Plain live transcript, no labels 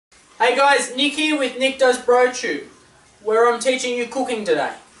Hey guys, Nick here with Nick Does Tube, where I'm teaching you cooking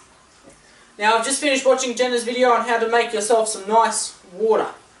today. Now I've just finished watching Jenna's video on how to make yourself some nice water.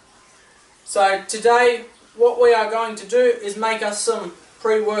 So today what we are going to do is make us some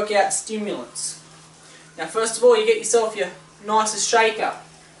pre-workout stimulants. Now first of all you get yourself your nicest shaker.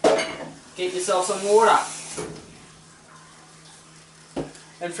 Get yourself some water.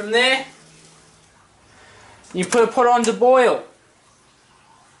 And from there you put it on to boil.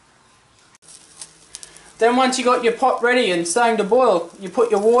 Then once you got your pot ready and starting to boil, you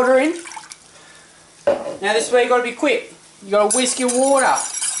put your water in. Now this is where you got to be quick. You got to whisk your water.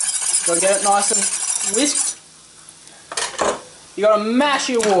 You got to get it nice and whisked. You got to mash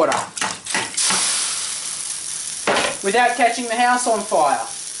your water without catching the house on fire.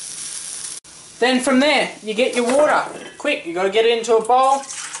 Then from there, you get your water. Quick, you got to get it into a bowl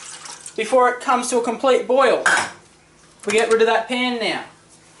before it comes to a complete boil. We get rid of that pan now.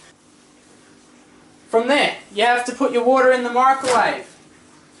 From there, you have to put your water in the microwave.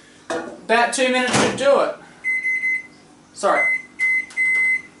 About 2 minutes should do it. Sorry.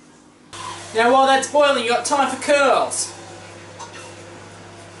 Now while that's boiling, you got time for curls.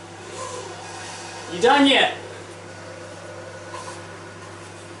 You done yet?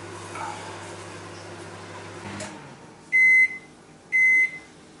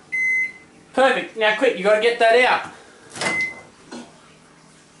 Perfect. Now quick, you got to get that out.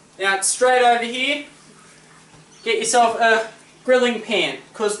 Now it's straight over here. Get yourself a grilling pan,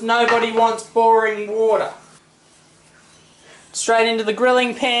 because nobody wants boring water. Straight into the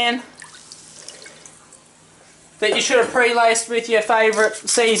grilling pan that you should have pre-laced with your favourite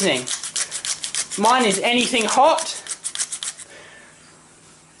seasoning. Mine is anything hot.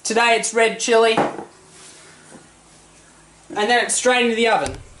 Today it's red chilli. And then it's straight into the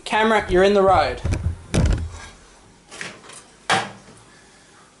oven. Camera, you're in the road.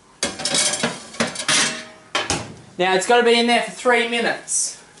 Now it's got to be in there for 3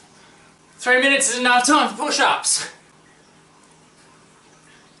 minutes. 3 minutes is enough time for push-ups.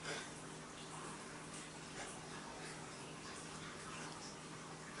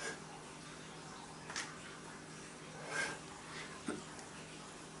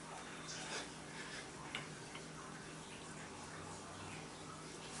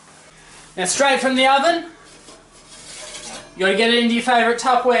 Now straight from the oven, you got to get it into your favourite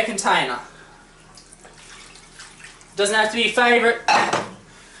Tupperware container. Doesn't have to be your favourite,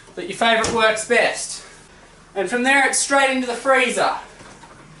 but your favourite works best. And from there it's straight into the freezer.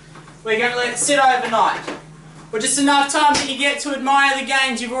 We're going to let it sit overnight. Or just enough time that you get to admire the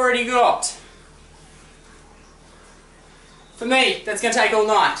gains you've already got. For me, that's going to take all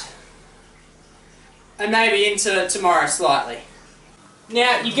night. And maybe into tomorrow slightly.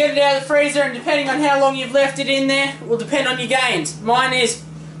 Now, you get it out of the freezer and depending on how long you've left it in there, will depend on your gains. Mine is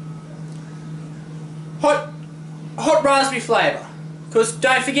hot raspberry flavour, because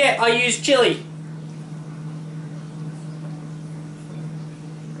don't forget I use chili.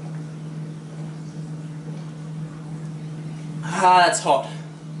 Ah, that's hot.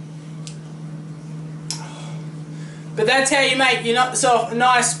 But that's how you make yourself a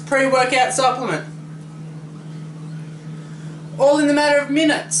nice pre-workout supplement. All in the matter of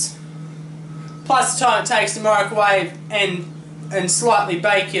minutes. Plus the time it takes to microwave and slightly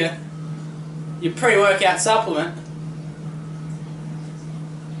bake your pre-workout supplement.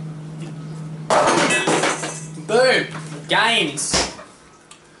 Boom! Gains.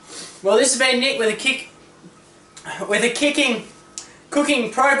 Well, this has been Nick with a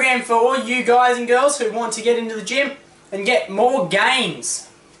cooking program for all you guys and girls who want to get into the gym and get more gains.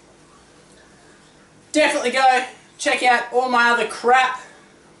 Definitely go check out all my other crap.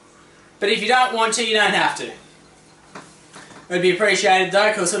 But if you don't want to, you don't have to. It would be appreciated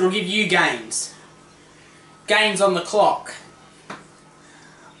though, because it'll give you gains. Gains on the clock.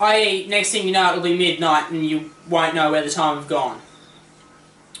 I.e., next thing you know it'll be midnight and you won't know where the time has gone.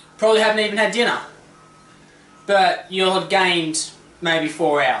 Probably haven't even had dinner. But you'll have gained maybe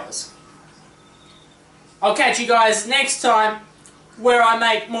 4 hours. I'll catch you guys next time where I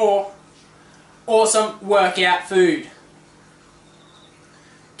make more awesome workout food.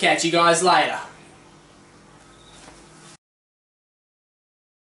 Catch you guys later.